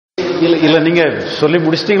இல்ல நீங்க சொல்லி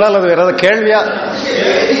முடிச்சிட்டீங்களா அல்லது வேற ஏதாவது கேள்வியா?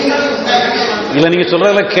 இல்ல நீங்க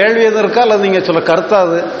சொல்றதுல கேள்வி எதுவும் இருக்கா அல்லது நீங்க சொல்ல கருத்தா?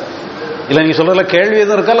 அது இல்ல நீங்க சொல்றதுல கேள்வி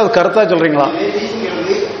எதுவும் இருக்கா அல்லது கருத்தா சொல்றீங்களா?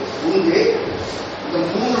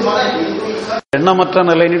 எண்ணமற்ற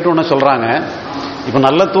நிலைன்னு ஒண்ணு சொல்றாங்க. இப்ப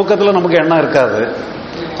நல்ல தூக்கத்துல நமக்கு எண்ணம் இருக்காது,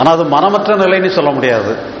 ஆனா அது மனமற்ற நிலைன்னு சொல்ல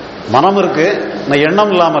முடியாது. மனம் இருக்கு,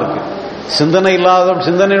 எண்ணம் இல்லாம இருக்கு. சிந்தனை இல்லாத,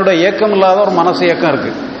 சிந்தனையோட இயக்கம் இல்லாத ஒரு மனசு இயக்கம்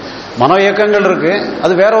இருக்கு, மனோ இயக்கங்கள் இருக்கு.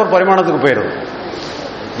 அது வேற ஒரு பரிமாணத்துக்கு போயிடும்.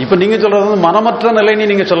 இப்ப நீங்க சொல்றது வந்து மனமற்ற நிலைன்னு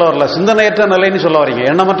நீங்க சொல்ல வரல, சிந்தனையற்ற நிலைன்னு சொல்ல வரீங்க.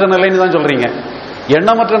 எண்ணமற்ற நிலைன்னு தான் சொல்றீங்க.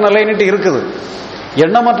 எண்ணமற்ற நிலைன்னுட்டு இருக்குது.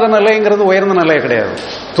 எண்ணமற்ற நிலைங்கிறது உயர்ந்த நிலை கிடையாது.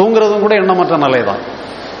 தூங்குறதும் கூட எண்ணமற்ற நிலை தான்.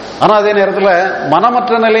 ஆனா அதே நேரத்தில்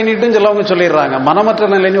மனமற்ற நிலைன்னுட்டும் சிலவங்க சொல்லிடுறாங்க. மனமற்ற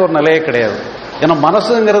நிலைன்னு ஒரு நிலையே கிடையாது. ஏன்னா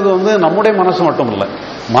மனசுங்கிறது வந்து நம்முடைய மனசு மட்டும் இல்லை,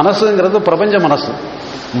 மனசுங்கிறது பிரபஞ்ச மனசு.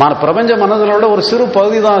 பிரபஞ்ச மனதோட ஒரு சிறு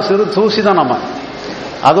பகுதி தான், சிறு தூசி தான் நம்ம.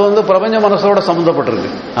 அது வந்து பிரபஞ்ச மனசோட சம்மந்தப்பட்டிருக்கு.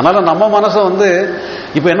 அதனால நம்ம மனசை வந்து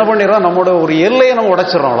இப்ப என்ன பண்ணிடுறோம், நம்மளோட ஒரு எல்லையை நம்ம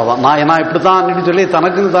உடைச்சிடறோம். அவ்வளவுதான். நான் இப்படித்தான் சொல்லி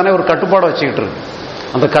தனக்குன்னு தானே ஒரு கட்டுப்பாடை வச்சுக்கிட்டு இருக்கு.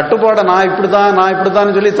 அந்த கட்டுப்பாடை நான்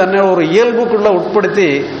இப்படித்தான் சொல்லி தன்னை ஒரு இயல்புக்குள்ள உட்படுத்தி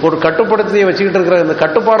ஒரு கட்டுப்படுத்தி வச்சுக்கிட்டு இருக்கிற இந்த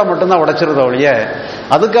கட்டுப்பாடை மட்டும்தான் உடைச்சிருத ஒழிய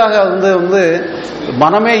அதுக்காக வந்து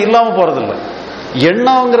மனமே இல்லாம போறதில்லை.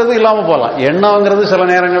 எண்ணங்கிறது இல்லாம போகலாம். எண்ணங்கிறது சில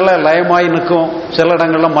நேரங்களில் லயமாய் நிற்கும், சில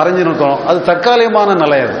இடங்கள்ல மறைஞ்சு நிற்கும். அது தற்காலிகமான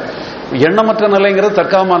நிலை. அது எண்ணமற்ற நிலைங்கிறது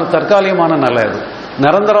தற்காலிகமான நிலை. அது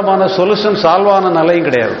நிரந்தரமான சொல்யூஷன் சால்வான நிலையும்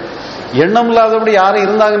கிடையாது. எண்ணம் இல்லாதபடி யாரும்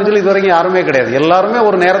இருந்தாங்கன்னு சொல்லி இது வரைக்கும் யாருமே கிடையாது. எல்லாருமே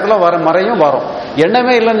ஒரு நேரத்தில் மறையும் வரும்.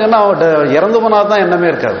 எண்ணமே இல்லைன்னு சொன்னா இறந்து போனாதான் எண்ணமே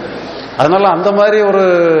இருக்காது. அதனால அந்த மாதிரி ஒரு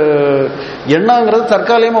எண்ணங்கிறது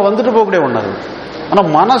தற்காலிகமா வந்துட்டு போகக்கூடிய ஒண்ணு. ஆனா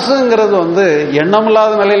மனசுங்கிறது வந்து எண்ணம்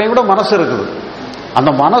இல்லாத நிலையிலையும் கூட மனசு இருக்குது.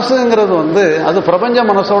 அந்த மனசுங்கிறது வந்து அது பிரபஞ்ச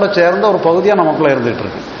மனசோட சேர்ந்த ஒரு பகுதியா நமக்குள்ள இருந்துட்டு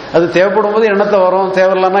இருக்கு. அது தேவைப்படும் போது எண்ணத்தை வரும்,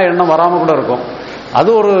 தேவையில்லைன்னா எண்ணம் வராம கூட இருக்கும். அது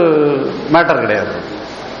ஒரு மேட்டர் கிடையாது.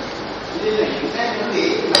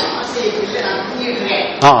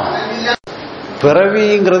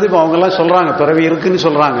 பிறவிங்கிறது இப்ப அவங்க எல்லாம் சொல்றாங்க, பிறவி இருக்குன்னு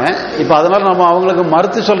சொல்றாங்க. இப்ப அதனால நம்ம அவங்களுக்கு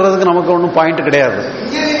மறுத்து சொல்றதுக்கு நமக்கு ஒன்றும் பாயிண்ட் கிடையாது.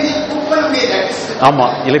 ஆமா,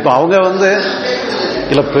 இல்ல இப்ப அவங்க வந்து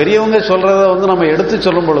இல்ல பெரியவங்க சொல்றத வந்து நம்ம எடுத்து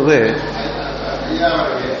சொல்லும் பொழுது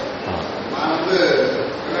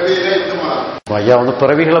ஐயா வந்து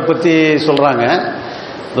பிறவிகளை பத்தி சொல்றாங்க.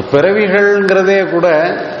 இந்த பிறவிகள்ங்கிறதே கூட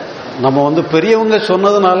நம்ம வந்து பெரியவங்க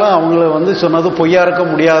சொன்னதுனால அவங்கள வந்து சொன்னது பொய்யா இருக்க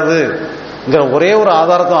முடியாதுங்கிற ஒரே ஒரு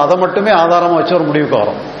ஆதாரத்தை, அதை மட்டுமே ஆதாரமா வச்சு ஒரு முடிவுக்கு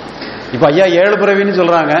வரும். இப்ப ஐயா 7 பிறவின்னு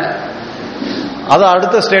சொல்றாங்க, அது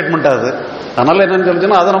அடுத்த ஸ்டேட்மெண்ட். அது அதனால என்னன்னு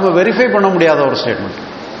சொல்லிச்சுன்னா அதை நம்ம வெரிஃபை பண்ண முடியாத ஒரு ஸ்டேட்மெண்ட்.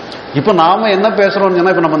 இப்ப நாம என்ன பேசுறோம்னு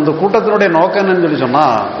சொன்னா, இப்ப நம்ம இந்த கூட்டத்தினுடைய நோக்கம் என்னன்னு சொல்லி சொன்னா,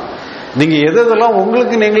 நீங்க எதெல்லாம்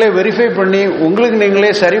உங்களுக்கு நீங்களே வெரிஃபை பண்ணி உங்களுக்கு நீங்களே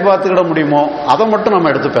சரி பார்த்துக்கிட முடியுமோ அதை மட்டும் நம்ம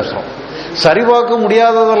எடுத்து பேசுறோம். சரிபார்க்க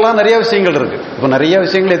முடியாததெல்லாம் நிறைய விஷயங்கள் இருக்கு. இப்ப நிறைய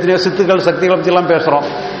விஷயங்கள் எத்தனையோ சித்துக்கள் சக்திகளை பத்தி எல்லாம் பேசுறோம்.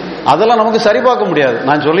 அதெல்லாம் நமக்கு சரி பார்க்க முடியாது.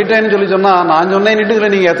 நான் சொல்லிட்டேன்னு சொல்லி சொன்னா நான் சொன்னேன்னு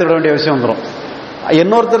நீங்க ஏத்துக்கிட வேண்டிய விஷயம் வந்துடும்,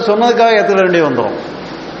 இன்னொருத்தர் சொன்னதுக்காக ஏத்துக்கிட வேண்டிய வந்துடும்.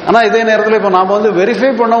 ஆனா இதே நேரத்தில் இப்ப நாம வந்து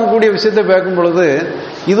வெரிஃபை பண்ணக்கூடிய விஷயத்தை பார்க்கும் பொழுது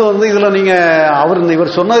இது வந்து இதுல நீங்க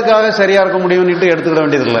இவர் சொன்னதுக்காக சரியா இருக்க முடியும்னு எடுத்துக்கிட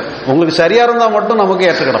வேண்டியதில்லை. உங்களுக்கு சரியா இருந்தா மட்டும் நமக்கு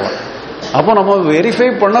ஏற்றுக்கிடலாம். அப்போ நம்ம வெரிஃபை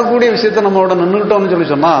பண்ணக்கூடிய விஷயத்த நம்மளோட நின்றுட்டோம்னு சொல்லி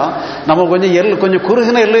சொன்னா நம்ம கொஞ்சம்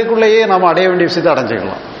குறுகின எல்லைக்குள்ளேயே நம்ம அடைய வேண்டிய விஷயத்தை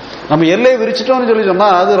அடைஞ்சிக்கலாம். நம்ம எல்லையை விரிச்சிட்டோம்னு சொல்லி சொன்னா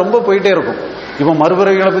அது ரொம்ப போயிட்டே இருக்கும். இப்போ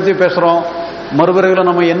மறுபிறவிகளை பத்தி பேசுறோம், மறுபிறவிகளை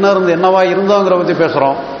நம்ம என்னவா இருந்தோங்கிற பத்தி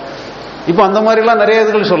பேசுறோம். இப்போ அந்த மாதிரிலாம் நிறைய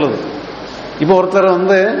இதுகள் சொல்லுது. இப்போ ஒருத்தர்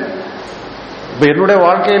வந்து இப்ப என்னுடைய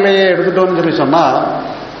வாழ்க்கையிலேயே எடுத்துட்டோம்னு சொல்லி சொன்னா,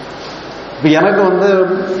 இப்ப எனக்கு வந்து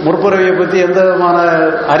முற்பிறவியை பத்தி எந்த விதமான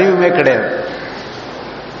அறிவுமே கிடையாது.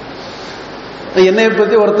 என்னை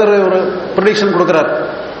பத்தி ஒருத்தர் ஒரு ப்ரெடிக்ஷன் கொடுக்கிறார்.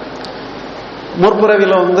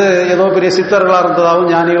 முற்பிறவில வந்து ஏதோ பெரிய சித்தர்களா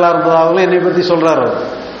இருந்ததாகவும் ஞானிகளா இருந்ததாகவும் என்னை பத்தி சொல்றாரு.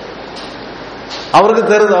 அவருக்கு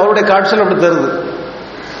தெரியுது, அவருடைய காட்சியில் அப்படி தெரியுது.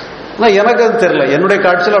 ஆனா எனக்கு அது தெரியல, என்னுடைய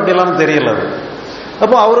காட்சியில் அப்படியெல்லாம் தெரியல. அது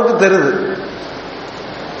அப்போ அவருக்கு தெரியுது.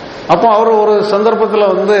 அப்போ அவர் ஒரு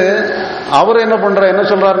சந்தர்ப்பத்தில் வந்து அவர் என்ன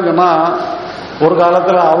சொல்றாருன்னு சொன்னா, ஒரு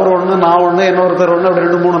காலத்தில் அவர் ஒன்று நான் ஒன்று இன்னொருத்தர் ஒன்று அப்படி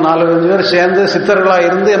 2 3 4 5 பேர் சேர்ந்து சித்தர்களா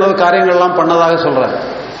இருந்து ஏதோ காரியங்கள்லாம் பண்ணதாக சொல்றாரு.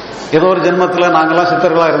 ஏதோ ஒரு ஜென்மத்தில் நாங்கெல்லாம்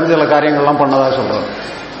சித்தர்களா இருந்து சில காரியங்கள்லாம் பண்ணதாக சொல்றாரு.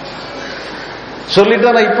 சொல்லிட்டு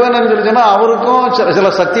நான் இப்ப என்னன்னு சொல்லிச்சேன்னா அவருக்கும் சில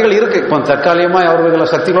சக்திகள் இருக்கு. இப்போ தற்காலிகமா அவர் சில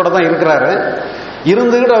சக்திகளோட தான் இருக்கிறாரு.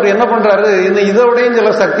 இருந்துகிட்டு அவர் என்ன பண்றாரு, இதோடையும் சில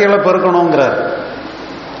சக்திகளை பெருக்கணுங்கிறாரு.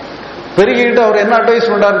 பெருகிட்டு அவர் என்ன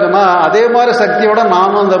அட்வைஸ் பண்றாருன்னு சொன்னா, அதே மாதிரி சக்தியோட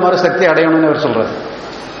நானும் அந்த மாதிரி சக்தி அடையணும்னு அவர் சொல்றாரு.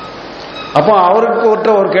 அப்போ அவருக்கு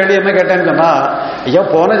ஒரு கேள்வி என்ன கேட்டேன்னு சொன்னா, ஐயா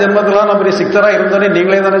போன ஜென்மத்துல நம்ம சிக்தரா இருந்தோன்னே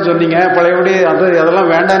நீங்களே தானே சொன்னீங்க, பழையபடி அதெல்லாம்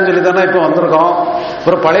வேண்டாம்னு சொல்லி தானே இப்போ வந்திருக்கோம்.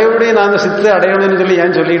 அப்புறம் பழையபடி நாங்க சித்து அடையணும்னு சொல்லி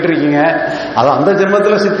ஏன் சொல்லிட்டு இருக்கீங்க? அது அந்த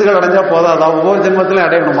ஜென்மத்துல சித்துகள் அடைஞ்சா போதாதா? ஒவ்வொரு ஜென்மத்திலும்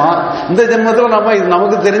அடையணுமா? இந்த ஜென்மத்துல நம்ம இது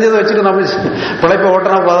நமக்கு தெரிஞ்சதை வச்சுட்டு நம்ம பிழைப்ப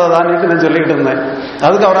ஓட்டனா போதாதான்னு நான் சொல்லிட்டு இருந்தேன்.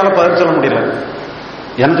 அதுக்கு அவரால் பதில் சொல்ல முடியல.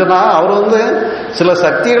 என்ன சொன்னா அவர் சில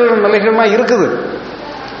சக்திகள் நிலைகள்லாம் இருக்குது.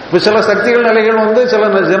 இப்போ சில சக்திகள் நிலைகள் சில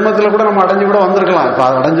ஜென்மத்தில் கூட நம்ம அடைஞ்சு கூட வந்திருக்கலாம். இப்போ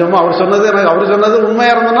அடைஞ்சோமோ அவர் சொன்னது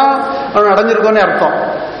உண்மையா இருந்ததுன்னா அவன் அடைஞ்சிருக்கோன்னு அர்த்தம்.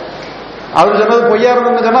 அவர் சொன்னது பொய்யா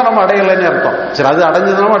இருந்ததுன்னு சொன்னா நம்ம அடையலைன்னு அர்த்தம். சரி, அது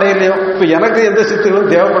அடைஞ்சதுனாலும் அடையலையோ. இப்போ எனக்கு எந்த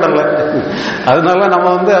சித்துகளும் தேவைப்படலை. அதனால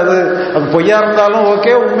நம்ம அது பொய்யா இருந்தாலும்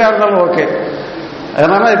ஓகே, உண்மையா இருந்தாலும் ஓகே.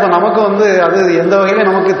 அதனால இப்ப நமக்கு அது எந்த வகையிலும்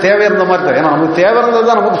நமக்கு தேவை இருந்த மாதிரி தான். ஏன்னா நமக்கு தேவை இருந்தது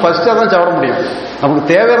தான் நமக்கு ஃபர்ஸ்டா தான் சாப்பிட முடியும். நமக்கு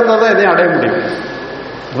தேவை இருந்தால் தான் எதையும் அடைய முடியும்.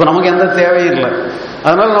 இப்ப நமக்கு எந்த தேவையும் இல்லை.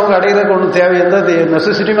 அதனால நமக்கு அடையிறதுக்கு ஒன்றும் தேவை, எந்த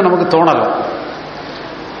நெசசிட்டியுமே நமக்கு தோணலை.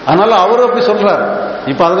 அதனால அவரும் அப்படி சொல்றாரு.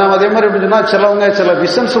 இப்ப அதனால அதே மாதிரி எப்படி சொன்னா, சில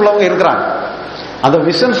விஷன்ஸ் உள்ளவங்க இருக்கிறாங்க. அந்த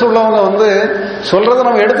விஷன்ஸ் உள்ளவங்க சொல்றதை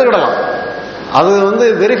நம்ம எடுத்துக்கிடலாம். அது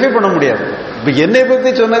வெரிஃபை பண்ண முடியாது. இப்ப என்னை பத்தி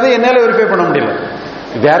சொன்னதை என்னால வெரிஃபை பண்ண முடியல.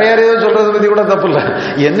 வேற யாரையோ சொல்றதை பத்தி கூட தப்பு இல்லை.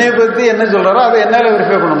 என்னை பத்தி என்ன சொல்றாரோ அதை என்னால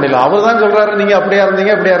வெரிஃபை பண்ண முடியல. அவர் தான் சொல்றாரு, நீங்க அப்படியா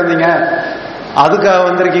இருந்தீங்க, இப்படியா இருந்தீங்க, அதுக்காக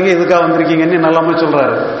வந்திருக்கீங்க, இதுக்காக வந்திருக்கீங்கன்னு நல்லாம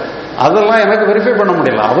சொல்றாரு. அதெல்லாம் எனக்கு வெரிஃபை பண்ண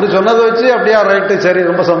முடியல. அவரு சொன்னதை வச்சு அப்படியா ரைட்டு, சரி,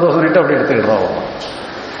 ரொம்ப சந்தோஷம் அப்படி எடுத்துக்கிட்டோம்.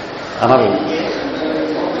 ஆனால்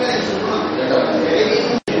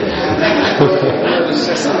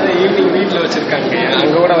ஈவினிங் வீட்டுல வச்சிருக்காங்க,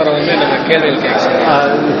 அங்க கூட வர நம்ம கேள்வி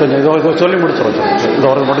கொஞ்சம் சொல்லி முடிச்சிடும். இந்த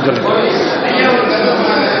ஒரு மட்டும் சொல்லிட்டு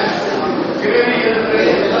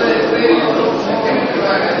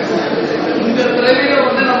இந்த பிறவில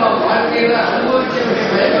நம்ம வாழ்க்கையில அனுபவிக்க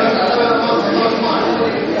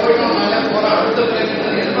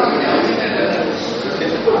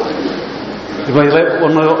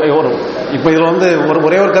இப்ப இதுல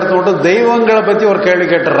ஒரே ஒரு கருத்து மட்டும், தெய்வங்களை பத்தி ஒரு கேள்வி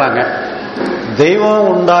கேட்டுறாங்க. தெய்வம்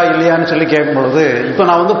உண்டா இல்லையான்னு சொல்லி கேட்கும் பொழுது இப்ப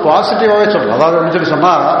நான் பாசிட்டிவாவே சொல்லலாம். அதாவது சொல்லி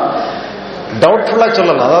சொன்னா டவுட்ஃபுல்லா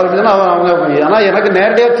சொல்லல. அதாவது அவங்க ஆனா எனக்கு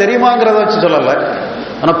நேரடியா தெரியுமாங்கிறத வச்சு சொல்லல.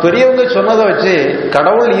 ஆனா பெரியவங்க சொன்னதை வச்சு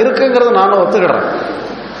கடவுள் இருக்குங்கிறத நானும் ஒத்துக்கிடுறேன்.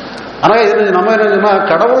 ஆனா இது நம்ம என்ன சொன்னா,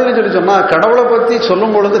 கடவுள்னு சொல்லி சொன்னா கடவுளை பத்தி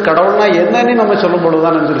சொல்லும் பொழுது கடவுள்னா என்னன்னு நம்ம சொல்லும்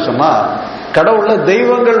பொழுதுதான் சொல்லி சொன்னா, கடவுள்ல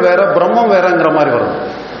தெய்வங்கள் வேற, பிரம்மம் வேறங்கிற மாதிரி வரும்.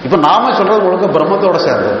 இப்ப நாம சொல்றது முழுக்க பிரம்மத்தோட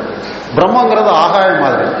சேர்ந்தது. பிரம்மங்கிறது ஆகாயம்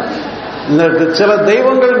மாதிரி. இந்த சில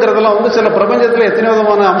தெய்வங்கள்ங்கிறதுலாம் சில பிரபஞ்சத்துல எத்தனை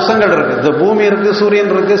விதமான அம்சங்கள் இருக்கு. இந்த பூமி இருக்கு,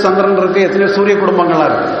 சூரியன் இருக்கு, சந்திரன் இருக்கு, எத்தனையோ சூரிய குடும்பங்கள்லாம்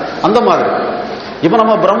இருக்கு. அந்த மாதிரி இப்ப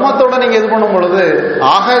நம்ம பிரம்மத்தோட நீங்க இது பண்ணும் பொழுது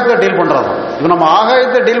ஆகாயத்தை டீல் பண்றோம். இப்ப நம்ம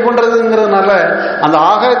ஆகாயத்தை டீல் பண்றதுங்கிறதுனால அந்த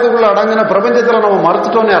ஆகாயத்துக்குள்ள அடங்கின பிரபஞ்சத்துல நம்ம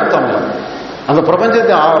மறுத்துட்டோம்னே அர்த்தம் இல்லை. அந்த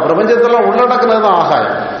பிரபஞ்சத்துல உள்ளடக்குனது தான்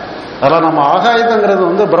ஆகாயம். அதெல்லாம் நம்ம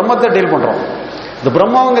ஆகாயத்துங்கிறது பிரம்மத்தை டீல் பண்றோம். இந்த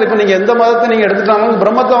பிரம்மாங்கிற இப்ப நீங்க எந்த மதத்தை நீங்க எடுத்துட்டாலும்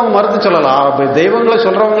பிரம்மத்தை அவங்க மறுத்து சொல்லலாம். தெய்வங்களை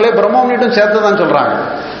சொல்றவங்களே பிரம்மம் சேர்த்துதான் சொல்றாங்க.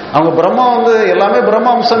 அவங்க பிரம்மம் எல்லாமே பிரம்ம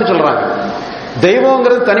அம்சம்னு சொல்றாங்க.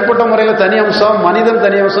 தெய்வங்கிறது தனிப்பட்ட முறையில் தனி அம்சம், மனிதன்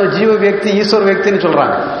தனி அம்சம், ஜீவ வியக்தி, ஈஸ்வர வியக்தின்னு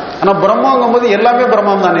சொல்றாங்க. ஆனா பிரம்மங்கும் போது எல்லாமே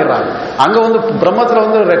பிரம்மம் தானிடுறாங்க. அங்க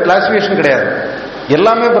பிரம்மத்துல கிளாசிபிகேஷன் கிடையாது,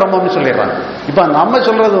 எல்லாமே பிரம்மம்னு சொல்லிடுறாங்க. இப்ப நம்ம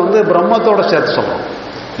சொல்றது பிரம்மத்தோட சேர்த்து சொல்றோம்.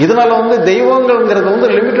 இதனால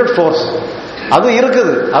தெய்வங்கள்ங்கிறது லிமிட்டட் ஃபோர்ஸ் அது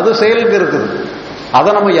இருக்குது, அது செயலுக்கு இருக்குது. அதை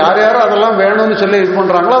நம்ம யாரும் அதெல்லாம் வேணும்னு சொல்லி இது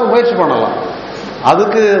பண்றாங்களோ அது முயற்சி பண்ணலாம்.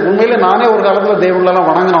 அதுக்கு உண்மையில நானே ஒரு காலத்துல தெய்வங்களெல்லாம்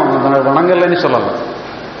வணங்கலைன்னு சொல்லலாம்.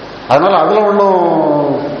 அதனால அதுல ஒன்றும்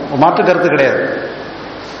மாற்று கருத்து கிடையாது.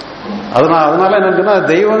 அதனால என்னன்னா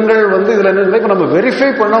தெய்வங்கள் இதுல என்ன, இப்ப நம்ம வெரிஃபை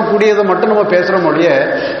பண்ணக்கூடியதை மட்டும் நம்ம பேசுற மொழிய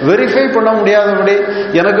வெரிஃபை பண்ண முடியாதபடி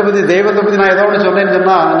எனக்கு பத்தி தெய்வத்தை பத்தி நான் ஏதோ ஒன்று சொன்னேன்னு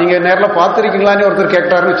சொன்னா நீங்க நேரில் பார்த்திருக்கீங்களான்னு ஒருத்தர்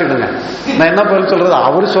கேட்டாருன்னு வச்சுக்கோங்க, நான் என்ன பதில் சொல்றது?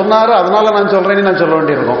 அவரு சொன்னாரு அதனால நான் சொல்றேன்னு நான் சொல்ல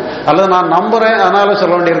வேண்டியிருக்கும், அல்லது நான் நம்புறேன் அதனால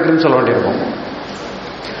சொல்ல வேண்டியிருக்குன்னு சொல்ல வேண்டியிருக்கும்.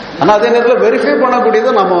 ஆனா அதே நேரத்தில் வெரிஃபை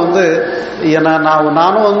பண்ணக்கூடியதை நம்ம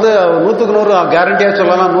நானும் 100க்கு 100 கேரண்டியா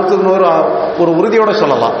சொல்லலாம், 100க்கு 100 ஒரு உறுதியோட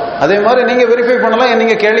சொல்லலாம். அதே மாதிரி நீங்க வெரிஃபை பண்ணலாம்,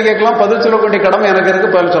 நீங்க கேள்வி கேட்கலாம், பதில் சொல்லக்கூடிய கடமை எனக்கு இருக்கு,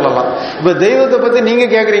 பதில் சொல்லலாம். இப்ப தெய்வத்தை பத்தி நீங்க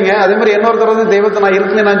கேட்கறீங்க, அதே மாதிரி இன்னொருத்தர் தெய்வத்தை நான்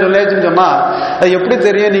இருக்குன்னு நான் சொல்லியாச்சுன்னு சொன்னா அது எப்படி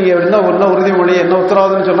தெரியும்? நீங்க என்ன உறுதிமொழி, என்ன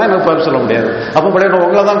உத்தரவாதம்னு சொன்னா எனக்கு பதில் சொல்ல முடியாது. அப்ப பழைய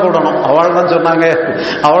உங்களை தான் கூடணும், அவள் தான் சொன்னாங்க,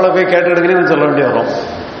 அவளை போய் கேட்டுடுங்கன்னு நான் சொல்ல வேண்டி வரும்.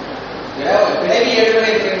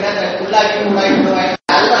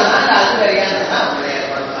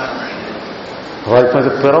 இப்ப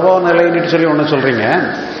இது பிறவா நிலைன்னு சொல்லி ஒண்ணு சொல்றீங்க.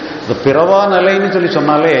 இந்த பிறவா நிலைன்னு சொல்லி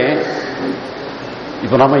சொன்னாலே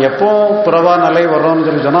இப்ப நம்ம எப்போ பிறவா நிலை வர்றோம்னு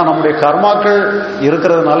சொல்லி சொன்னா நம்முடைய கர்மாக்கள்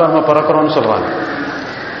இருக்கிறதுனால நம்ம பிறக்கிறோம்னு சொல்றாங்க.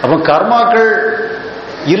 அப்ப கர்மாக்கள்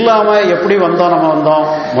இல்லாம எப்படி வந்தோம்? நம்ம வந்தோம்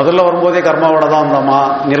முதல்ல வரும்போதே கர்மாவோட தான் வந்தோமா?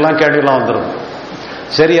 எல்லாம் கேள்வியெல்லாம் வந்துடும்.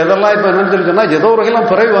 சரி அதெல்லாம் இப்போ என்னன்னு சொல்லி சொன்னால் ஏதோ ஒரு வகையில்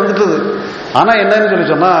பிறவி வந்துட்டுது. ஆனால் என்னன்னு சொல்லி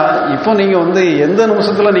சொன்னால் இப்போ நீங்கள் வந்து எந்த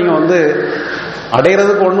நிமிஷத்தில் நீங்கள் வந்து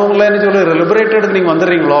அடையிறதுக்கு ஒன்றும் இல்லைன்னு சொல்லி லிபரேட்டடுக்கு நீங்கள்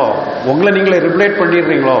வந்துடுறீங்களோ, உங்களை நீங்களே லிபரேட்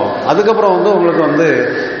பண்ணிடுறீங்களோ, அதுக்கப்புறம் வந்து உங்களுக்கு வந்து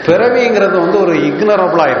பிறவிங்கிறது வந்து ஒரு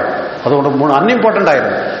இக்னரபிள் ஆயிரும். அது ஒன்று அன்இம்பார்ட்டன்ட்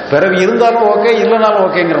ஆயிரும். பிறவி இருந்தாலும் ஓகே, இல்லைனாலும்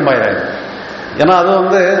ஓகேங்கிற மாதிரி ஆயிரும். ஏன்னா அது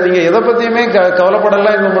வந்து நீங்கள் எதை பற்றியுமே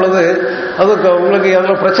கவலைப்படலைங்கும் பொழுது அது உங்களுக்கு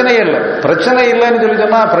அதில் பிரச்சனையே இல்லை. பிரச்சனை இல்லைன்னு சொல்லி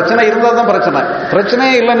சொன்னால் பிரச்சனை இருந்தால் தான்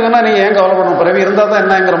பிரச்சனையே இல்லைன்னு சொன்னால் நீங்கள் ஏன் கவலைப்படணும்? பிறவி இருந்தால் தான்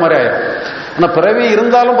என்னங்கிற மாதிரி ஆயிரும். ஆனால் பிறவி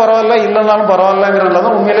இருந்தாலும் பரவாயில்ல, இல்லைனாலும் பரவாயில்லங்கிறனால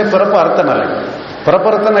தான் உண்மையிலே பிறப்பு அர்த்த நிலை.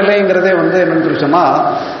 பிறப்பறுத்த நிலைங்கிறதே வந்து என்னன்னு சொல்லி சொன்னால்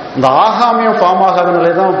இந்த ஆகாமியம் ஃபார்ம் ஆகாத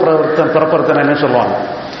நிலை தான் பிறப்பறுத்த நிலைன்னு சொல்லுவாங்க.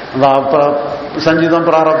 அந்த சஞ்சிதம்,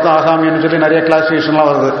 பிராரப்தம், ஆகாமியன்னு சொல்லி நிறைய கிளாசிஃபிகேஷன்லாம்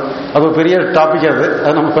வருது. அது ஒரு பெரிய டாபிக்.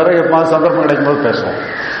 அது நம்ம பிறகு சந்தர்ப்பம் கிடைக்கும் போது பேசுவோம்.